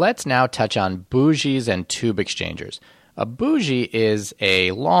 Let's now touch on bougies and tube exchangers. A bougie is a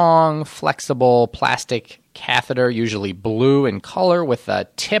long, flexible plastic catheter, usually blue in color, with a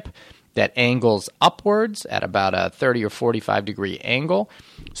tip that angles upwards at about a 30 or 45 degree angle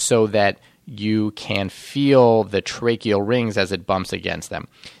so that you can feel the tracheal rings as it bumps against them.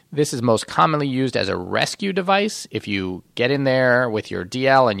 This is most commonly used as a rescue device. If you get in there with your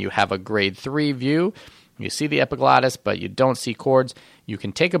DL and you have a grade 3 view, you see the epiglottis, but you don't see cords, you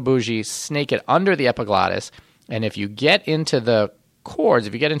can take a bougie, snake it under the epiglottis, and if you get into the cords,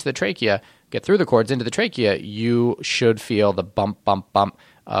 if you get into the trachea, get through the cords into the trachea, you should feel the bump, bump, bump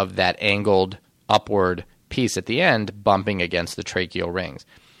of that angled upward piece at the end bumping against the tracheal rings.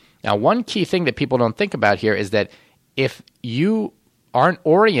 Now, one key thing that people don't think about here is that if you aren't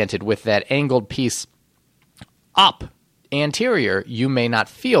oriented with that angled piece up anterior, you may not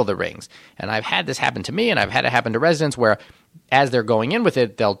feel the rings. And I've had this happen to me, and I've had it happen to residents where as they're going in with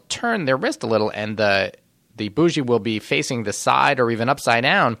it, they'll turn their wrist a little and the bougie will be facing the side or even upside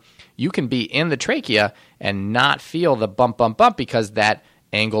down. You can be in the trachea and not feel the bump, bump, bump because that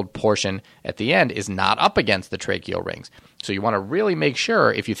angled portion at the end is not up against the tracheal rings. So you want to really make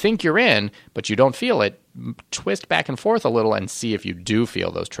sure, if you think you're in, but you don't feel it, twist back and forth a little and see if you do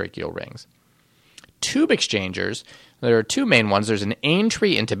feel those tracheal rings. Tube exchangers, there are two main ones. There's an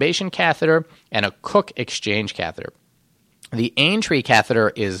Aintree intubation catheter and a Cook exchange catheter. The Aintree catheter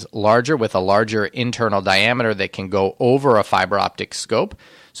is larger with a larger internal diameter that can go over a fiber optic scope.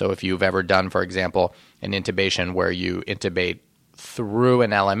 So if you've ever done, for example, an intubation where you intubate through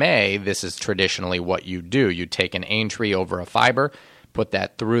an LMA, this is traditionally what you do. You take an Aintree over a fiber, put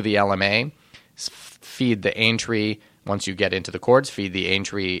that through the LMA, feed the Aintree, once you get into the cords, feed the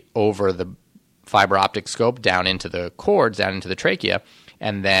Aintree over the fiber optic scope down into the cords, down into the trachea,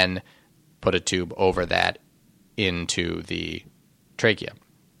 and then put a tube over that into the trachea.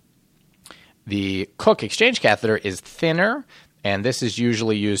 The Cook exchange catheter is thinner, and this is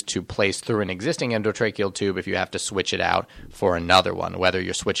usually used to place through an existing endotracheal tube if you have to switch it out for another one, whether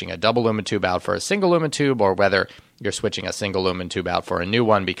you're switching a double lumen tube out for a single lumen tube or whether you're switching a single lumen tube out for a new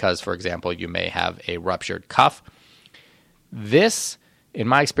one because, for example, you may have a ruptured cuff. This, in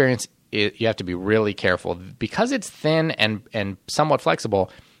my experience, you have to be really careful. Because it's thin and somewhat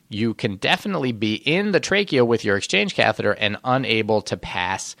flexible, you can definitely be in the trachea with your exchange catheter and unable to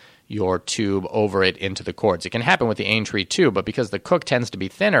pass your tube over it into the cords. It can happen with the Aintree too, but because the Cook tends to be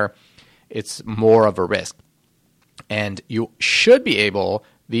thinner, it's more of a risk. And you should be able,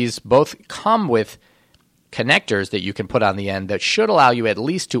 these both come with connectors that you can put on the end that should allow you at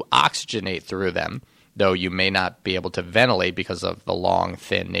least to oxygenate through them, though you may not be able to ventilate because of the long,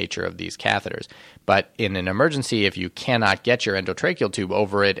 thin nature of these catheters. But in an emergency, if you cannot get your endotracheal tube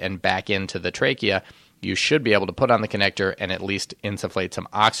over it and back into the trachea, you should be able to put on the connector and at least insufflate some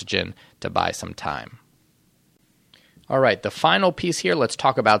oxygen to buy some time. All right, the final piece here, let's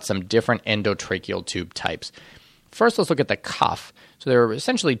talk about some different endotracheal tube types. First, let's look at the cuff. So there are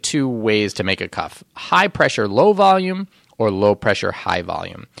essentially two ways to make a cuff: high pressure, low volume, or low pressure, high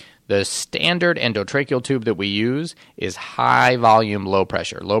volume. The standard endotracheal tube that we use is high volume, low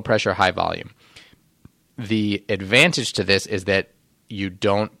pressure, high volume. The advantage to this is that you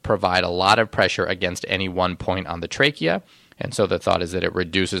don't provide a lot of pressure against any one point on the trachea, and so the thought is that it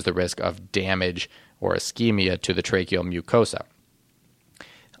reduces the risk of damage or ischemia to the tracheal mucosa.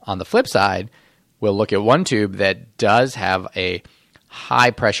 On the flip side, we'll look at one tube that does have a high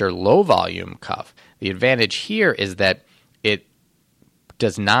pressure, low volume cuff. The advantage here is that it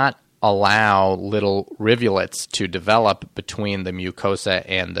does not allow little rivulets to develop between the mucosa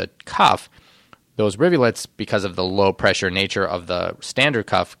and the cuff. Those rivulets, because of the low pressure nature of the standard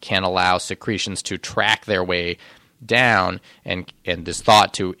cuff, can allow secretions to track their way down and is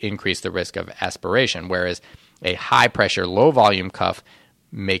thought to increase the risk of aspiration, whereas a high pressure, low volume cuff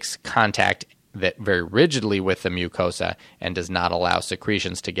makes contact that very rigidly with the mucosa and does not allow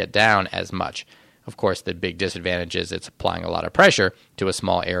secretions to get down as much. Of course, the big disadvantage is it's applying a lot of pressure to a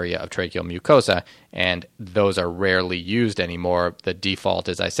small area of tracheal mucosa, and those are rarely used anymore. The default,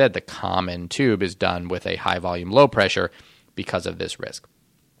 as I said, the common tube is done with a high volume, low pressure because of this risk.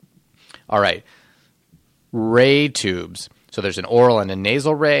 All right, ray tubes. So there's an oral and a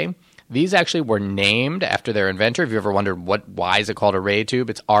nasal ray. These actually were named after their inventor. If you ever wondered why is it called a ray tube,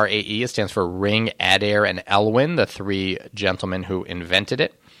 it's RAE. It stands for Ring, Adair, and Elwin, the three gentlemen who invented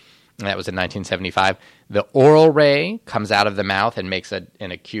it. And that was in 1975. The oral ray comes out of the mouth and makes an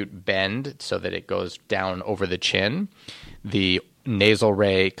acute bend so that it goes down over the chin. The nasal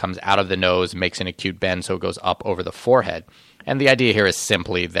ray comes out of the nose, makes an acute bend so it goes up over the forehead. And the idea here is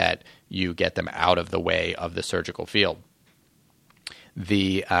simply that you get them out of the way of the surgical field.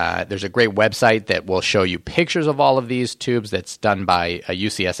 There's a great website that will show you pictures of all of these tubes that's done by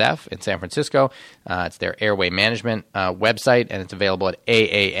UCSF in San Francisco. It's their airway management website, and it's available at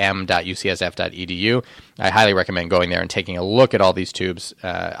aam.ucsf.edu. I highly recommend going there and taking a look at all these tubes.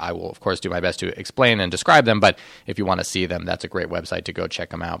 I will, of course, do my best to explain and describe them, but if you want to see them, that's a great website to go check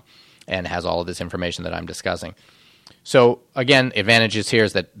them out, and has all of this information that I'm discussing. So, again, advantages here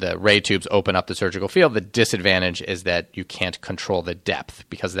is that the ray tubes open up the surgical field. The disadvantage is that you can't control the depth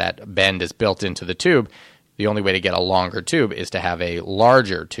because that bend is built into the tube. The only way to get a longer tube is to have a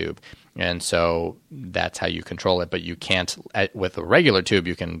larger tube. And so that's how you control it. But you can't, with a regular tube,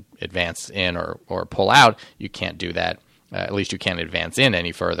 you can advance in or pull out. You can't do that. At least you can't advance in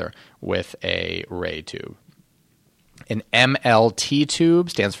any further with a ray tube. An MLT tube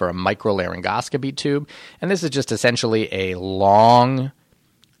stands for a microlaryngoscopy tube, and this is just essentially a long,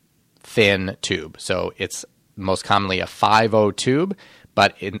 thin tube. So it's most commonly a 5-0 tube,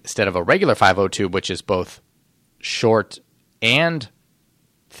 but instead of a regular 5-0 tube, which is both short and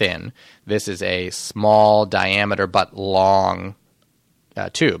thin, this is a small diameter but long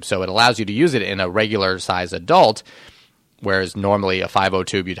tube. So it allows you to use it in a regular size adult, whereas normally a 5-0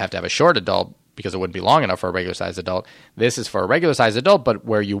 tube you'd have to have a short adult because it wouldn't be long enough for a regular-sized adult. This is for a regular-sized adult, but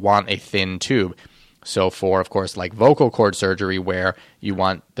where you want a thin tube. So for, of course, like vocal cord surgery, where you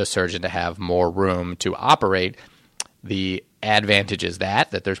want the surgeon to have more room to operate, the advantage is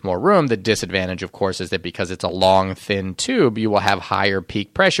that there's more room. The disadvantage, of course, is that because it's a long, thin tube, you will have higher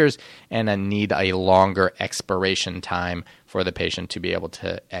peak pressures and need a longer expiration time for the patient to be able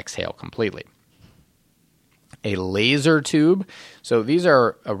to exhale completely. A laser tube. So these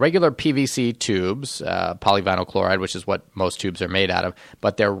are regular PVC tubes, polyvinyl chloride, which is what most tubes are made out of,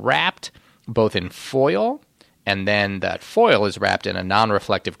 but they're wrapped both in foil, and then that foil is wrapped in a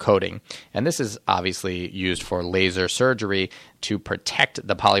non-reflective coating. And this is obviously used for laser surgery to protect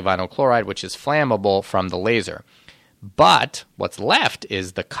the polyvinyl chloride, which is flammable, from the laser. But what's left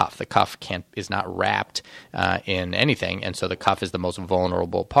is the cuff. The cuff is not wrapped in anything, and so the cuff is the most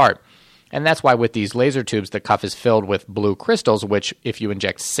vulnerable part. And that's why with these laser tubes, the cuff is filled with blue crystals, which if you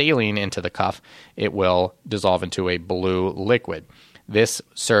inject saline into the cuff, it will dissolve into a blue liquid. This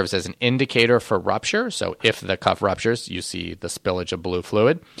serves as an indicator for rupture. So if the cuff ruptures, you see the spillage of blue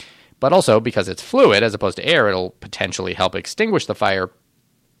fluid. But also, because it's fluid as opposed to air, it'll potentially help extinguish the fire,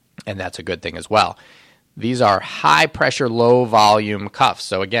 and that's a good thing as well. These are high-pressure, low-volume cuffs.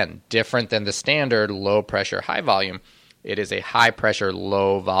 So again, different than the standard low-pressure, high-volume. It is a high-pressure,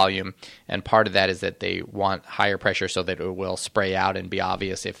 low-volume, and part of that is that they want higher pressure so that it will spray out and be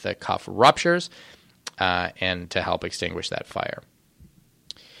obvious if the cuff ruptures, and to help extinguish that fire.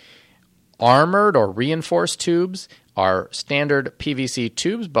 Armored or reinforced tubes are standard PVC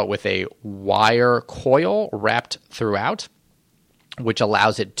tubes, but with a wire coil wrapped throughout, which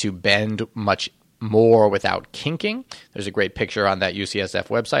allows it to bend much more without kinking. There's a great picture on that UCSF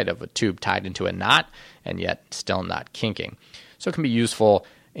website of a tube tied into a knot and yet still not kinking. So it can be useful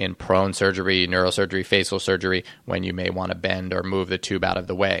in prone surgery, neurosurgery, facial surgery, when you may want to bend or move the tube out of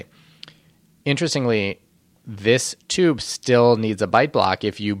the way. Interestingly, this tube still needs a bite block.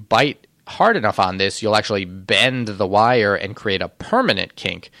 If you bite hard enough on this, you'll actually bend the wire and create a permanent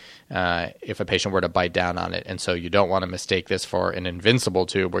kink if a patient were to bite down on it. And so you don't want to mistake this for an invincible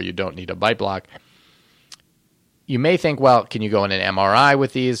tube where you don't need a bite block. You may think, well, can you go in an MRI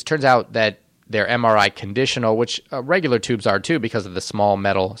with these? Turns out that they're MRI conditional, which regular tubes are too because of the small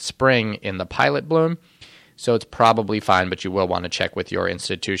metal spring in the pilot balloon. So it's probably fine, but you will want to check with your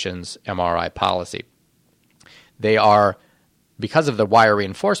institution's MRI policy. They are, because of the wire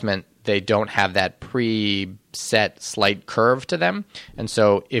reinforcement, they don't have that preset slight curve to them. And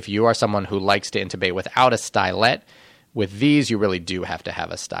so if you are someone who likes to intubate without a stylet, with these you really do have to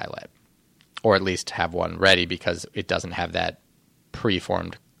have a stylet, or at least have one ready because it doesn't have that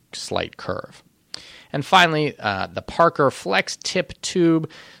preformed slight curve. And finally, the Parker Flex Tip Tube.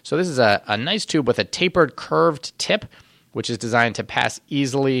 So this is a nice tube with a tapered curved tip, which is designed to pass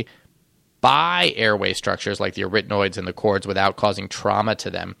easily by airway structures like the arytenoids and the cords without causing trauma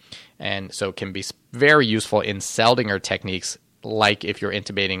to them. And so it can be very useful in Seldinger techniques, like if you're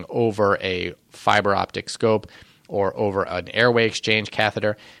intubating over a fiber optic scope or over an airway exchange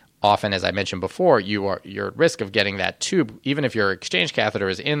catheter. Often, as I mentioned before, you're at risk of getting that tube. Even if your exchange catheter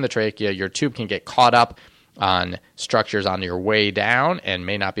is in the trachea, your tube can get caught up on structures on your way down and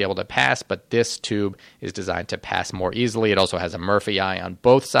may not be able to pass, but this tube is designed to pass more easily. It also has a Murphy eye on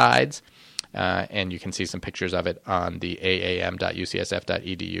both sides, and you can see some pictures of it on the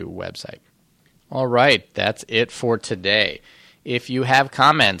aam.ucsf.edu website. All right, that's it for today. If you have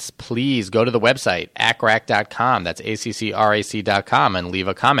comments, please go to the website, accrac.com, that's ACCRAC.com, and leave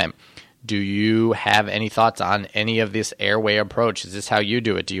a comment. Do you have any thoughts on any of this airway approach? Is this how you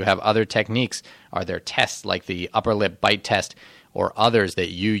do it? Do you have other techniques? Are there tests like the upper lip bite test or others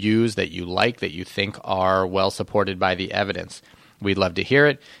that you use, that you like, that you think are well supported by the evidence? We'd love to hear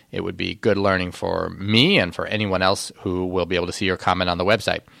it. It would be good learning for me and for anyone else who will be able to see your comment on the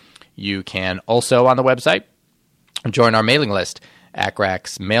website. You can also, on the website, join our mailing list,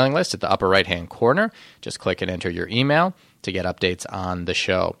 ACRAC's mailing list at the upper right-hand corner. Just click and enter your email to get updates on the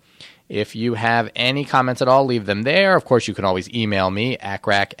show. If you have any comments at all, leave them there. Of course, you can always email me,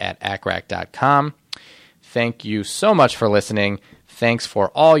 accrac@accrac.com. Thank you so much for listening. Thanks for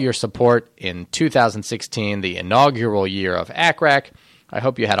all your support in 2016, the inaugural year of ACRAC. I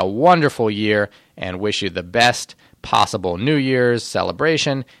hope you had a wonderful year and wish you the best possible New Year's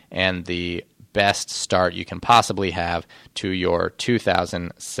celebration and the best start you can possibly have to your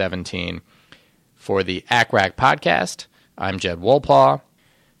 2017. For the ACRAC podcast, I'm Jed Wolpaw.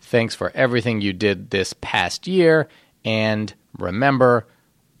 Thanks for everything you did this past year, and remember,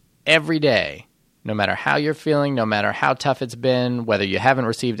 every day, no matter how you're feeling, no matter how tough it's been, whether you haven't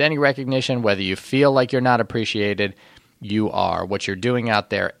received any recognition, whether you feel like you're not appreciated, you are. What you're doing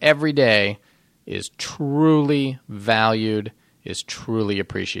out there every day is truly valued, is truly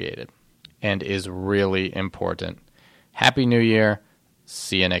appreciated, and is really important. Happy New Year.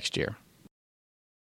 See you next year.